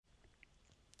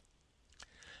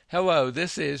Hello,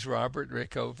 this is Robert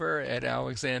Rickover at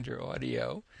Alexander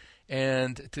Audio,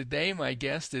 and today my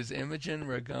guest is Imogen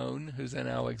Ragone, who's an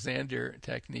Alexander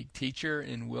Technique teacher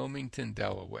in Wilmington,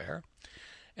 Delaware.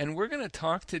 And we're going to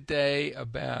talk today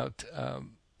about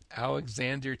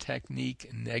Alexander Technique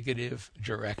negative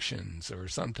directions, or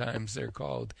sometimes they're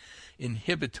called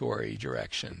inhibitory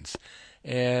directions.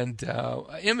 And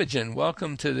Imogen,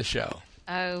 welcome to the show.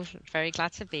 Oh, very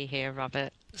glad to be here,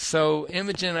 Robert. So,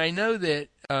 Imogen, I know that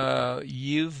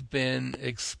you've been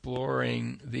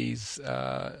exploring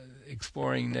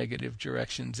exploring negative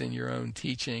directions in your own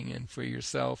teaching and for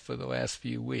yourself for the last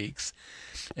few weeks,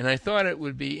 and I thought it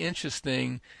would be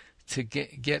interesting to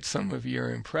get some of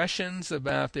your impressions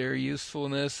about their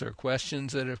usefulness or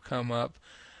questions that have come up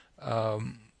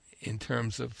in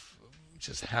terms of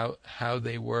just how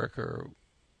they work or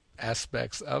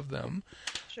aspects of them.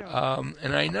 Sure.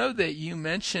 And I know that you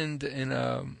mentioned in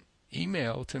an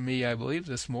email to me, I believe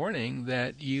this morning,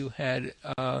 that you had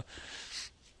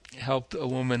helped a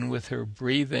woman with her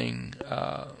breathing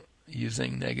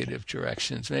using negative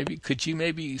directions. Could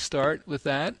you start with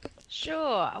that?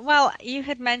 Sure. Well, you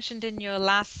had mentioned in your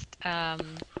last podcast,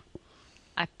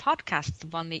 the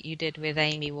one that you did with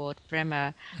Amy Ward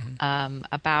Brimmer,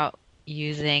 about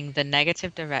using the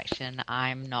negative direction,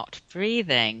 I'm not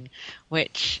breathing,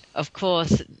 which of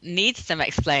course needs some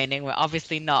explaining. We're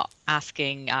obviously not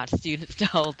asking our students to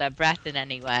hold their breath in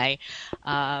any way.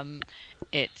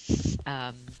 It's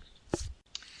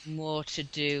more to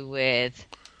do with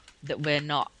that we're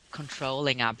not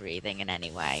controlling our breathing in any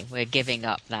way. We're giving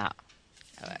up that.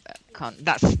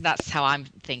 That's how I'm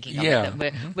thinking of it.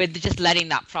 That we're just letting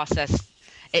that process.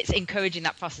 It's encouraging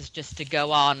that process just to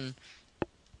go on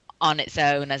its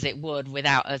own as it would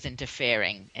without us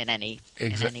interfering in any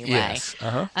way. Yes.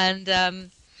 Uh-huh. And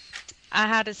I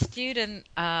had a student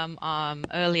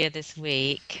earlier this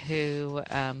week who,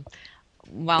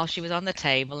 while she was on the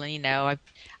table, and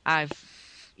I've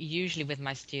usually with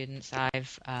my students,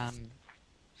 I've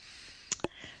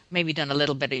maybe done a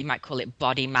little bit of, you might call it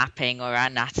body mapping or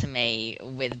anatomy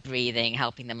with breathing,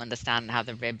 helping them understand how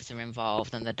the ribs are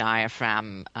involved and the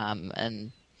diaphragm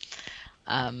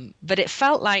but it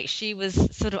felt like she was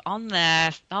sort of on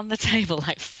the table,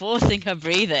 like forcing her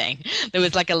breathing. There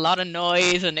was like a lot of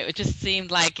noise, and it just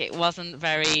seemed like it wasn't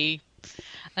very.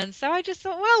 And so I just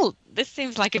thought, well, this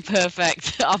seems like a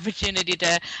perfect opportunity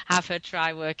to have her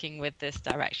try working with this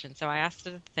direction. So I asked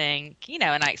her to think,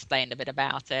 and I explained a bit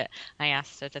about it. I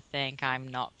asked her to think, I'm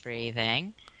not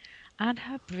breathing. And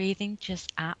her breathing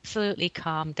just absolutely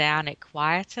calmed down. It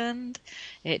quietened.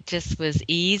 It just was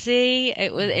easy.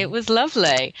 It was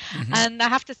lovely. Mm-hmm. And I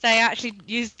have to say, I actually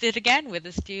used it again with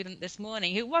a student this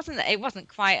morning who wasn't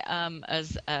quite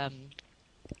as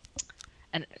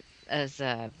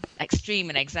extreme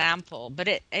an example, but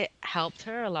it helped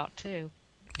her a lot too.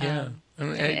 Yeah.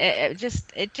 It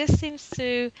just seems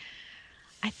to.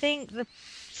 I think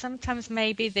sometimes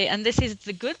maybe and this is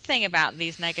the good thing about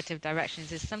these negative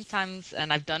directions, is sometimes,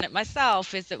 and I've done it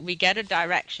myself, is that we get a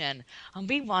direction and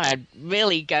we want to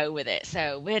really go with it.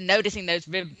 So we're noticing those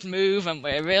ribs move and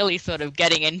we're really sort of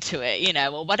getting into it,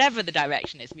 or whatever the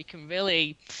direction is, we can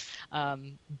really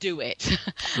do it.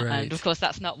 Right. And of course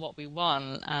that's not what we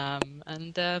want.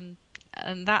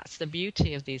 And that's the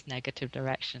beauty of these negative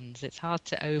directions. It's hard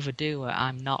to overdo it.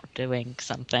 I'm not doing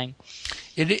something.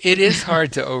 It is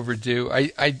hard to overdo.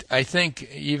 I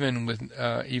think even with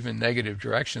even negative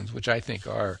directions, which I think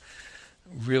are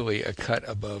really a cut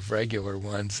above regular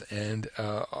ones, and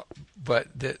but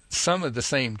some of the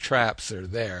same traps are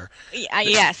there.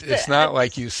 Yes, it's not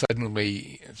like you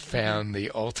suddenly found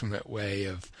the ultimate way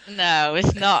of no,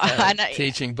 it's not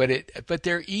teaching, but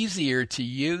they're easier to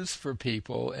use for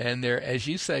people, and they're, as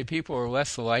you say, people are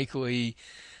less likely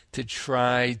to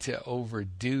try to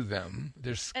overdo them.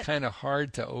 There's kind of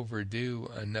hard to overdo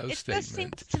a no statement. It does seem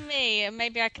to me, and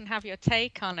maybe I can have your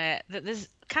take on it, that there's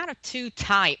kind of two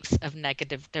types of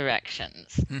negative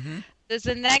directions. Mm-hmm. There's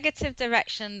a negative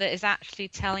direction that is actually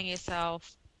telling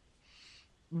yourself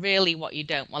really what you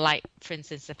don't want. Like, for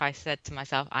instance, if I said to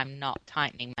myself, I'm not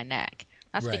tightening my neck,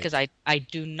 that's right. because I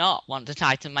do not want to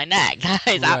tighten my neck. That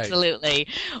is right. absolutely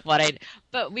what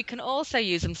but we can also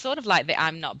use them sort of like the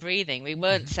I'm not breathing. We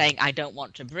weren't saying I don't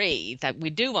want to breathe. We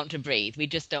do want to breathe. We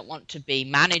just don't want to be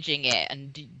managing it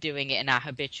and doing it in our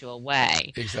habitual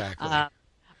way. Exactly.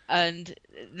 And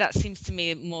that seems to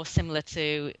me more similar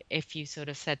to if you sort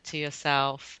of said to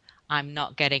yourself, I'm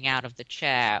not getting out of the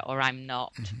chair, or I'm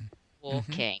not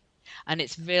walking. And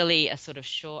it's really a sort of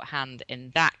shorthand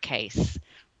in that case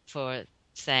for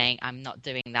saying I'm not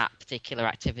doing that particular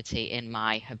activity in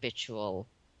my habitual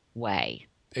way.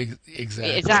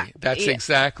 Exactly. That's Yeah.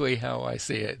 exactly how I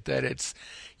see it. That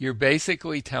you're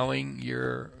basically telling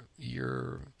your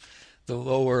the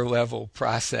lower level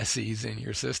processes in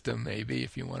your system, maybe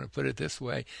if you want to put it this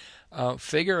way,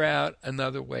 figure out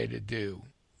another way to do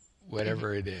Mhm.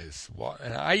 whatever it is.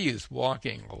 And I use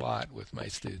walking a lot with my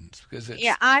students because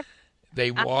Yeah,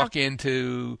 they I have. walk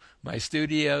into my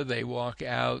studio, they walk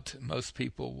out. Most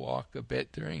people walk a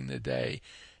bit during the day,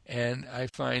 and I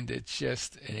find it's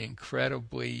just an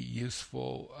incredibly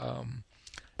useful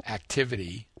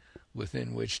activity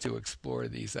within which to explore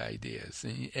these ideas.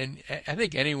 And I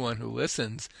think anyone who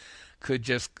listens could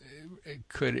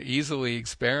easily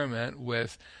experiment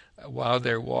with while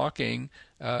they're walking,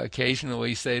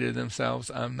 occasionally say to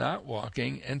themselves, "I'm not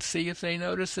walking," and see if they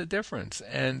notice a difference.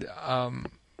 And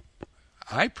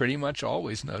I pretty much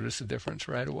always notice a difference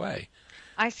right away.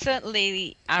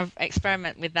 I've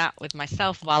experiment with that with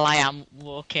myself while I am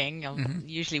walking. I'm Hmm.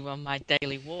 usually on my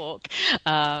daily walk,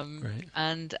 Right.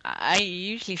 and I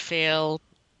usually feel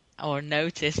or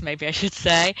notice, maybe I should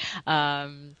say,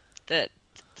 that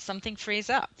something frees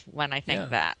up when I think Yeah.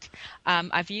 that.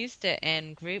 I've used it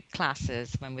in group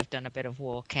classes when we've done a bit of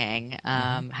walking,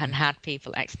 Hmm. and had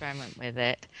people experiment with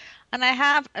it, and I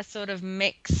have a sort of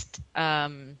mixed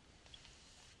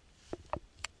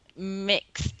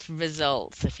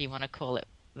results, if you want to call it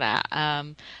that.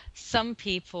 Some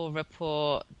people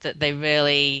report that they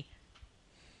really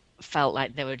felt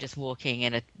like they were just walking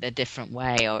in a different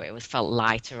way, or it was felt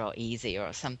lighter or easier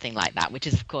or something like that, which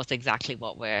is, of course, exactly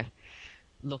what we're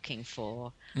looking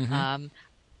for. Hmm. Um,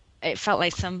 it felt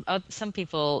like some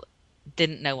people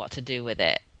didn't know what to do with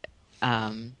it,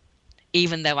 um,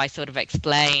 even though I sort of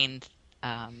explained.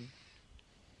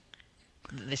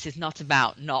 This is not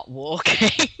about not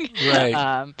walking. Right.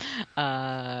 um,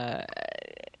 uh,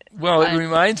 Well, it and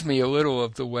reminds me a little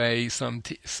of the way some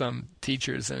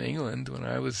teachers in England, when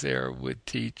I was there, would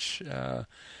teach.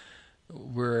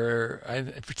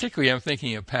 Particularly, I'm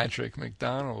thinking of Patrick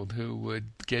MacDonald, who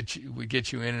would get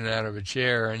you in and out of a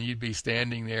chair, and you'd be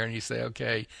standing there, and you say,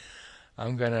 "Okay,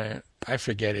 I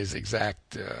forget his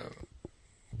exact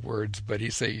words, but he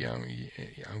say,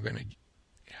 I'm gonna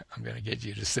I'm going to get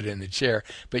you to sit in the chair,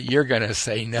 but you're going to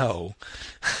say no,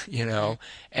 you mm, know."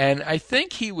 And I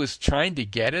think he was trying to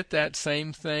get at that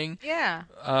same thing. yeah,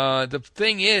 The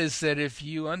thing is that if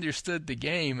you understood the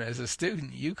game as a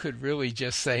student, you could really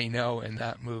just say no and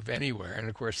not move anywhere. And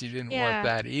of course, you didn't want yeah,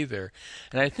 that either.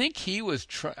 And I think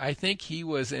I think he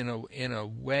was in a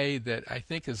way that I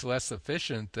think is less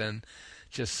efficient than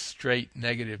just straight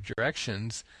negative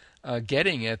directions,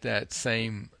 getting at that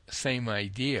same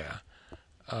idea.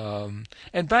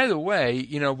 And by the way,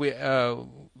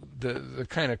 the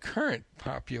kind of current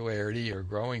popularity or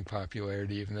growing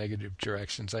popularity of negative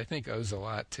directions, I think, owes a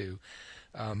lot to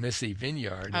Missy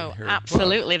Vinyard in oh, her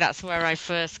book, absolutely. That's where I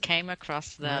first came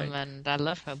across them, right? and I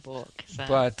love her book. So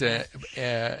But yeah,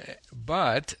 uh,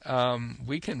 but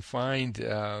we can find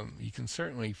you can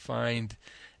certainly find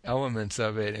elements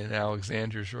of it in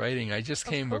Alexander's writing. I just of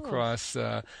came course. across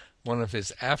one of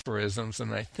his aphorisms,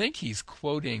 and I think he's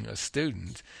quoting a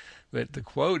student, but the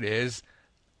quote is,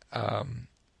 um,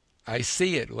 "I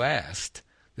see at last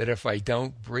that if I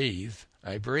don't breathe,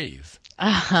 I breathe."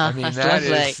 That's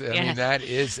lovely. I mean, Yeah. that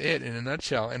is it in a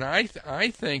nutshell. And I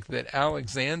think that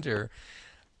Alexander,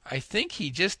 I think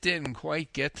he just didn't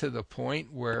quite get to the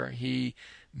point where he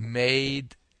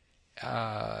made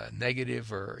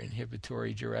negative or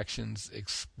inhibitory directions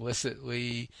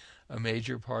explicitly a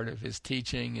major part of his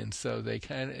teaching, and so they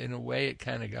kind of, in a way, it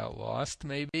kind of got lost,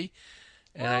 maybe.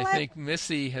 And I Well, I, think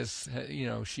Missy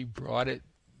she brought it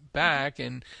mhm. back,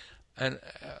 and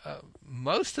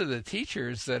most of the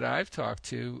teachers that I've talked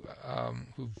to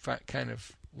who kind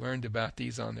of learned about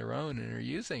these on their own and are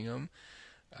using them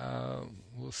uh,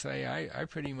 will say I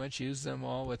pretty much use them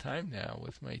all the time now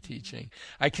with my teaching.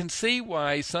 I can see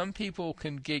why some people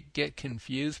can get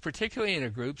confused, particularly in a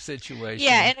group Yeah,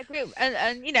 situation. in a group, and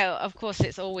of course,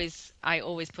 I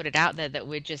always put it out there that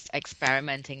we're just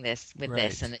experimenting with this,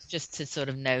 Right. and it's just to sort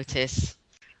of notice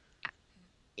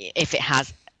if it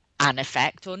has an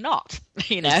effect or not,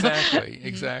 you know. Exactly, Mhm.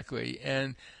 exactly.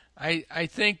 And I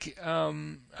think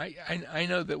I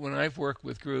know that when I've worked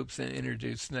with groups and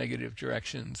introduced negative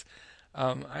directions,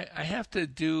 I have to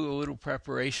do a little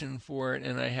preparation for it,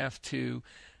 and I have to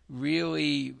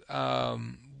really,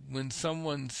 when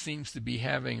someone seems to be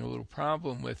having a little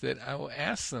problem with it, I will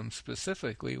ask them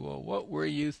specifically, well, what were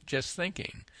you just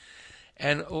thinking?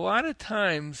 And a lot of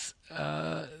times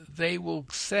they will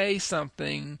say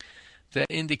something that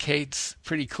indicates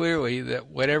pretty clearly that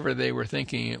whatever they were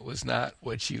thinking, it was not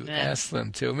what you asked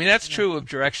them to. I mean, that's true of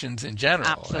directions in general.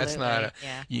 Absolutely. That's not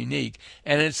unique.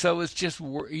 And so it's just,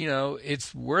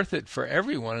 it's worth it for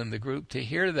everyone in the group to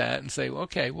hear that and say,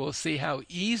 okay, we'll see how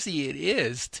easy it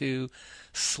is to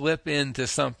slip into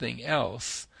something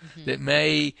else that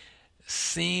may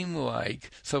seem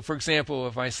like. So, for example,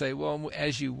 if I say, well,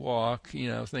 as you walk,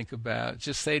 think about,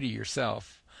 just say to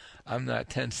yourself, I'm not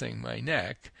tensing my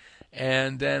neck.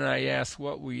 And then I ask,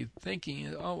 what were you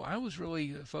thinking? Oh, I was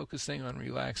really focusing on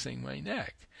relaxing my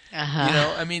neck.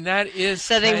 I mean, that is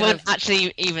so they weren't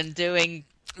actually even doing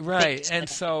right. And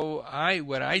so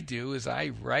what I do is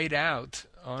I write out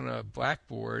on a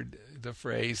blackboard the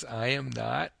phrase, I am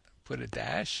not, put a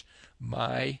dash,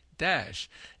 my dash,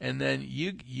 and then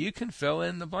you can fill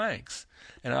in the blanks.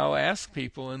 And I'll ask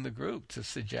people in the group to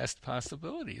suggest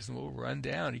possibilities, and we'll run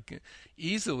down. You can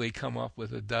easily come up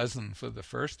with a dozen for the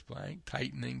first blank: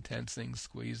 tightening, tensing,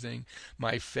 squeezing.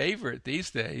 My favorite these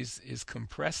days is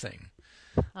compressing.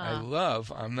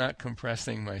 I'm not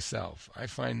compressing myself. I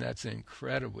find that's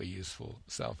incredibly useful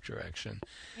self-direction.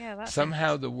 Yeah,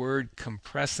 somehow the word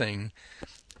compressing,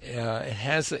 it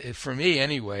has, for me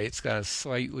anyway, it's got a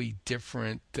slightly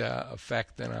different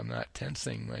effect than I'm not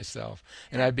tensing myself.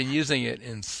 And I've been using it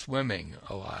in swimming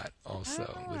a lot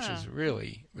also, which is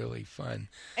really, really fun.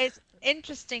 It's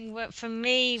interesting for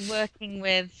me working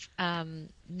with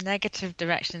negative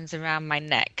directions around my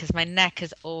neck, because my neck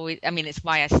is always, I mean, it's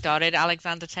why I started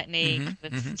Alexander Technique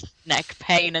with neck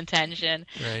pain and tension.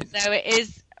 Right. So it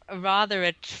is rather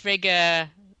a trigger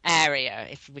area,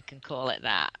 if we can call it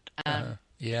that.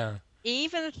 Yeah.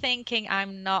 Even thinking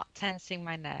I'm not tensing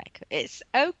my neck, it's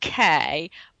okay,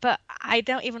 but I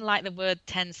don't even like the word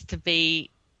tense to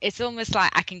be. It's almost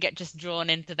like I can get just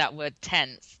drawn into that word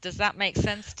tense. Does that make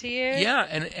sense to you? Yeah,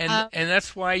 and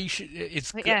that's why you should.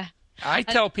 I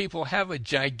tell people, have a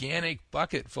gigantic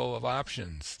bucket full of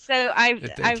options. So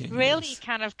I've really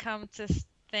kind of come to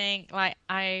think like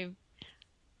I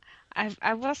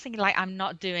was thinking like I'm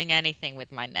not doing anything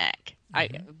with my neck.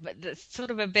 But it's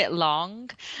sort of a bit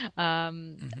long.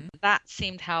 That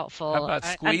seemed helpful. How about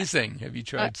squeezing? Have you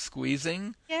tried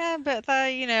squeezing? Yeah, but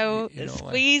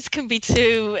squeeze can be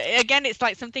too. Again, it's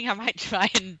like something I might try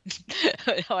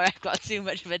or I've got too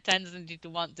much of a tendency to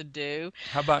want to do.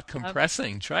 How about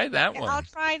compressing? Try that one. I'll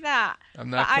try that. I'm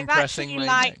not compressing my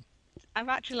neck.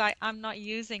 I'm not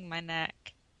using my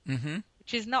neck,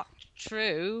 which is not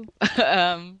true.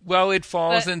 Well, it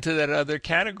falls into that other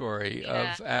category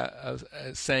of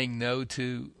saying no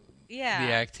to the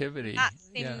activity. That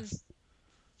seems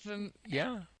so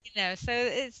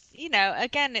it's,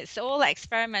 again, it's all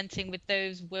experimenting with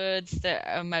those words that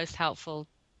are most helpful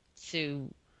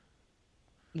to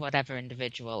whatever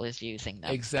individual is using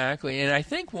them. Exactly. And I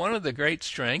think one of the great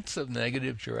strengths of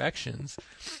negative directions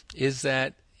is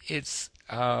that it's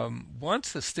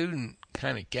once a student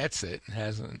kind of gets it and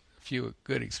has a few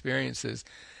good experiences,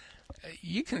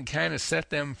 you can kind of set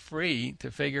them free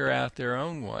to figure out their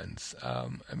own ones.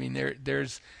 I mean,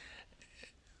 there's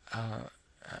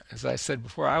as I said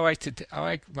before, I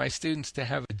like my students to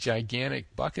have a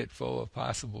gigantic bucket full of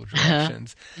possible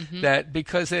directions. That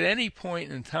because at any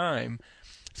point in time,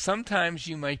 sometimes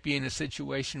you might be in a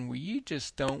situation where you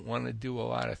just don't want to do a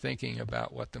lot of thinking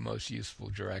about what the most useful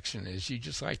direction is. You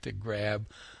just like to grab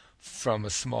from a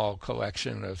small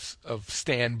collection of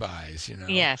standbys,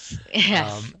 Yes.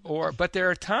 But there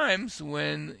are times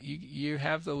when you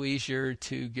have the leisure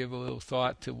to give a little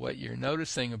thought to what you're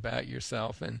noticing about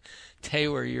yourself and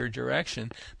tailor your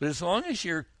direction. But as long as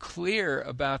you're clear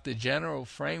about the general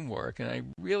framework, and I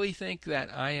really think that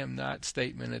I am not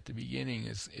statement at the beginning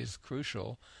is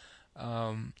crucial,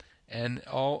 and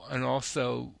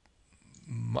also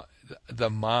the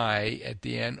my at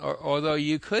the end, although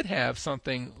you could have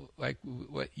something like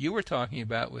what you were talking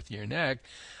about with your neck,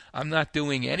 I'm not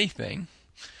doing anything.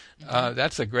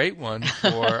 That's a great one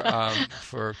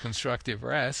for constructive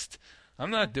rest.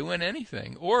 I'm not doing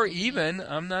anything, or even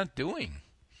I'm not doing.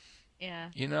 Yeah.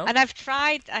 And I've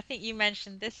tried, I think you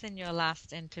mentioned this in your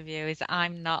last interview, is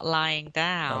I'm not lying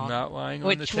down. I'm not lying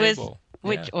on the table.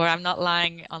 Or I'm not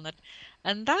lying on the,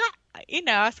 and that,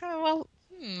 I was kind of, well,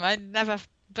 I never,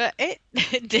 but it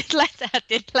did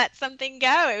let something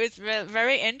go. It was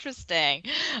very interesting.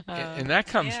 And that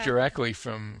comes directly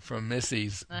from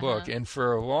Missy's book. And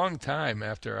for a long time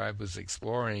after I was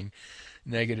exploring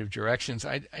negative directions,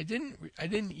 I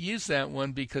didn't use that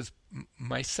one because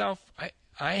myself,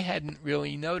 I hadn't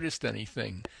really noticed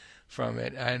anything from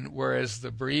it. And whereas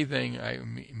the breathing, I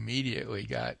immediately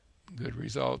got good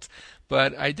results.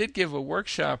 But I did give a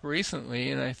workshop recently,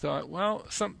 and I thought, well,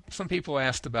 some people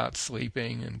asked about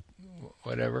sleeping and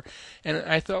whatever. And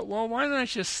I thought, well, why don't I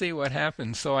just see what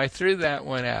happens? So I threw that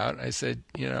one out. I said,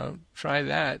 try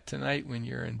that tonight when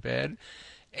you're in bed.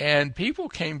 And people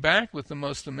came back with the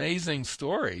most amazing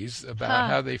stories about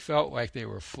how they felt like they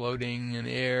were floating in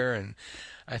air. And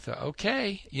I thought,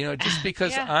 okay, just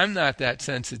because Yeah. I'm not that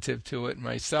sensitive to it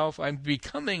myself, I'm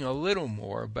becoming a little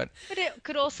more. But it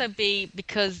could also be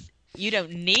because you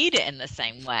don't need it in the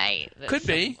same way. could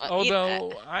be,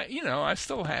 although I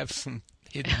still have some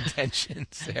hidden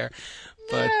tensions there.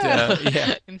 But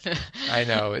yeah, I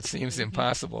know it seems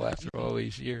impossible after all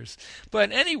these years.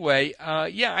 But anyway,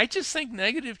 I just think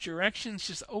negative directions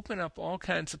just open up all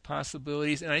kinds of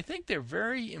possibilities, and I think they're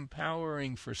very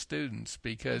empowering for students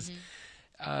because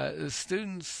the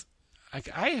students,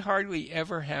 I hardly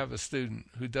ever have a student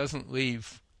who doesn't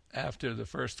leave after the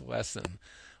first lesson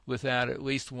without at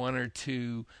least one or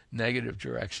two negative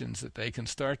directions that they can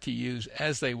start to use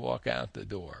as they walk out the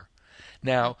door.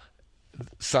 Now,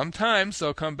 sometimes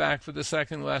they'll come back for the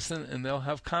second lesson and they'll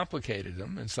have complicated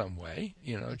them in some way,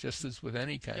 just as with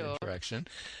any kind of direction.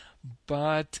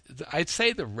 But I'd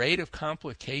say the rate of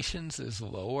complications is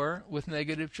lower with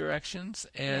negative directions,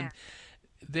 and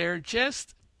they're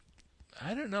just,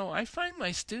 I don't know, I find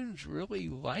my students really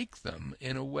like them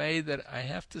in a way that I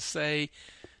have to say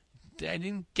I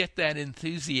didn't get that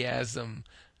enthusiasm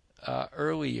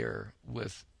earlier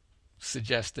with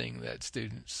suggesting that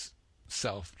students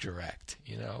self-direct.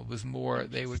 It was more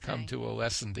they would come to a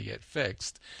lesson to get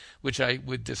fixed, which I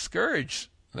would discourage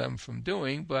them from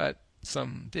doing, but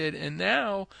some did. And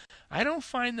now I don't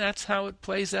find that's how it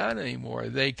plays out anymore.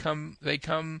 They come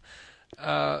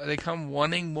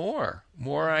wanting more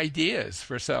ideas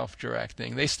for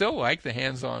self-directing. They still like the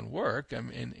hands-on work. I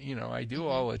mean, I do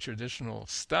all the traditional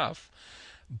stuff,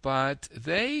 but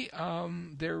their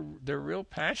real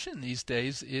passion these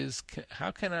days is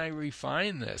how can I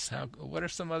refine this? What are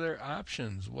some other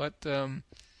options? How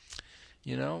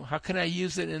can I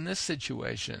use it in this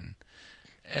situation?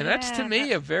 And that's to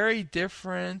me a very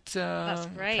different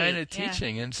kind of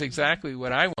teaching, and it's exactly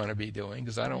what I want to be doing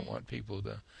because I don't want people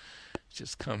to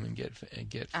just come and get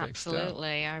fixed up.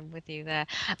 Absolutely, I'm with you there.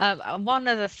 One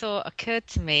other thought occurred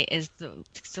to me is the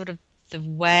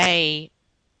way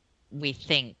we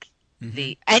think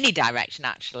any direction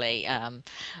actually,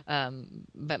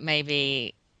 but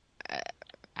maybe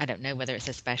I don't know whether it's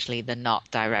especially the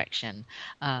not direction,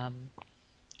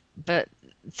 but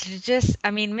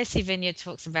Missy Vineyard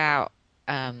talks about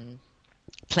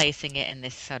placing it in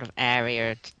this sort of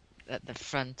area at the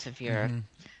front of your,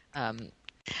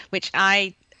 which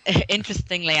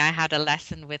interestingly, I had a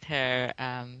lesson with her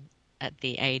at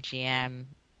the AGM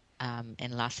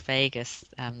in Las Vegas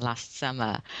last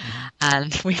summer,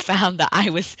 and we found that I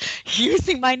was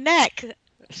using my neck,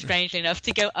 strangely enough,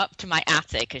 to go up to my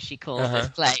attic, as she calls this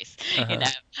place.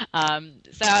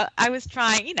 So I was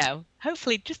trying,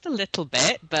 hopefully just a little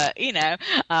bit, but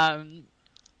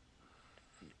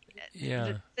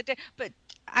but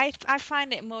I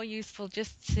find it more useful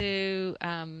just to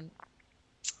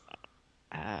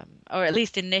or at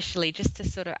least initially, just to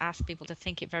sort of ask people to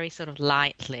think it very sort of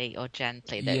lightly or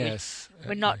gently. That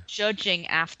we're not judging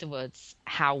afterwards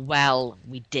how well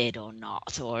we did or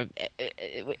not, or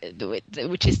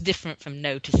which is different from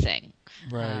noticing.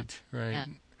 Right.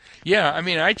 Yeah, I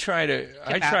mean, I try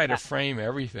to frame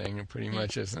everything pretty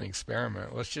much as an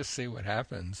experiment. Let's just see what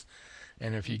happens.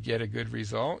 And if you get a good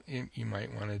result, you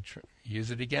might want to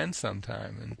use it again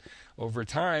sometime. And over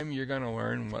time, you're going to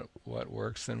learn what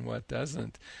works and what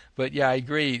doesn't. But yeah, I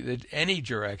agree that any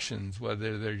directions,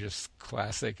 whether they're just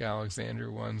classic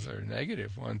Alexander ones or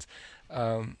negative ones,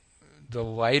 the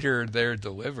lighter they're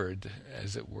delivered,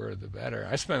 as it were, the better.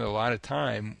 I spend a lot of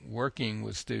time working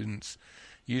with students,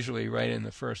 usually right in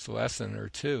the first lesson or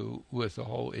two, with the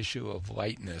whole issue of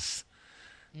lightness.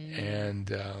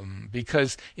 And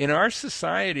because in our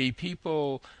society,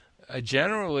 people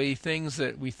generally, things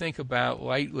that we think about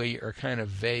lightly are kind of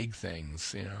vague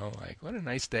things, like what a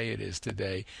nice day it is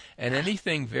today. And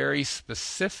anything very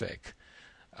specific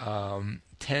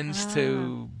tends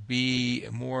to be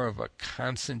more of a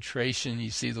concentration.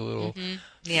 You see the little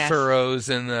furrows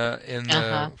in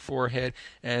the forehead,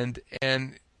 and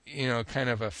kind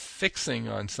of a fixing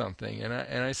on something. And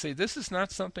I say, this is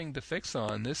not something to fix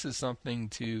on. This is something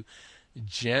to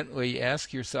gently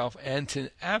ask yourself and to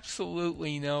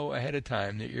absolutely know ahead of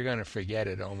time that you're going to forget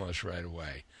it almost right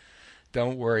away.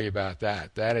 Don't worry about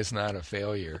that. That is not a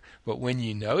failure. But when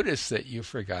you notice that you've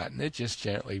forgotten it, just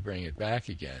gently bring it back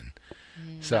again.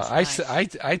 So nice.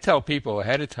 I tell people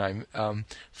ahead of time,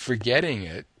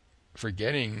 forgetting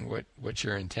what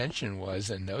your intention was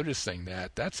and noticing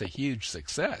that's a huge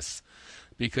success,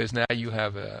 because now you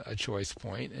have a choice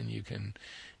point, and you can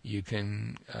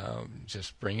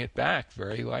just bring it back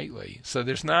very lightly. So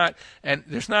there's not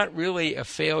really a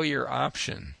failure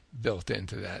option built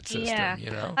into that system, Yeah.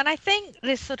 you know. And I think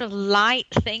this sort of light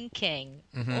thinking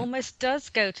Mm-hmm. almost does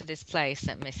go to this place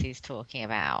that Missy's talking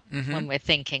about Mm-hmm. when we're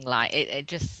thinking light. It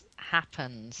just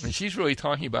happens. And she's really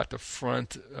talking about the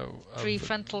front of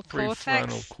Prefrontal the prefrontal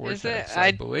cortex, is cortex, it?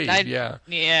 I believe. Yeah.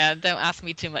 Yeah, don't ask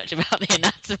me too much about the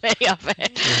anatomy of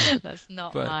it. Yeah. That's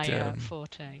not But, my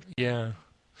forte. Yeah.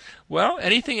 Well,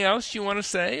 anything else you want to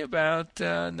say about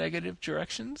negative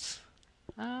directions?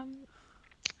 I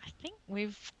think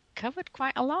we've covered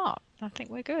quite a lot. I think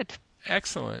we're good.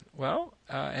 Excellent. Well,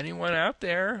 anyone out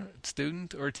there,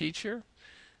 student or teacher,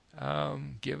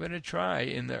 give it a try.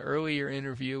 In the earlier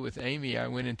interview with Amy, I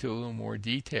went into a little more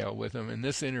detail with them, and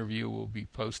this interview will be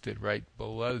posted right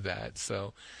below that,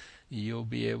 so you'll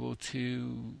be able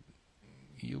to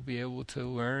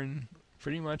learn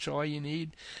pretty much all you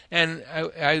need. And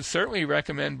I certainly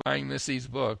recommend buying Missy's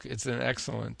book. It's an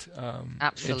excellent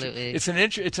Absolutely. it's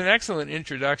an excellent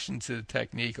introduction to the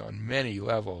technique on many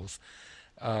levels.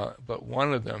 But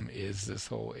one of them is this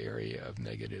whole area of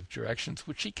negative directions,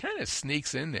 which she kind of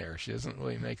sneaks in there. She doesn't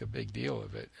really make a big deal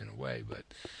of it in a way, but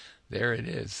there it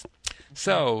is.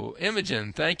 So,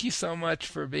 Imogen, thank you so much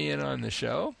for being on the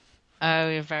show. Oh,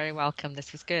 you're very welcome.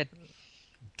 This was good.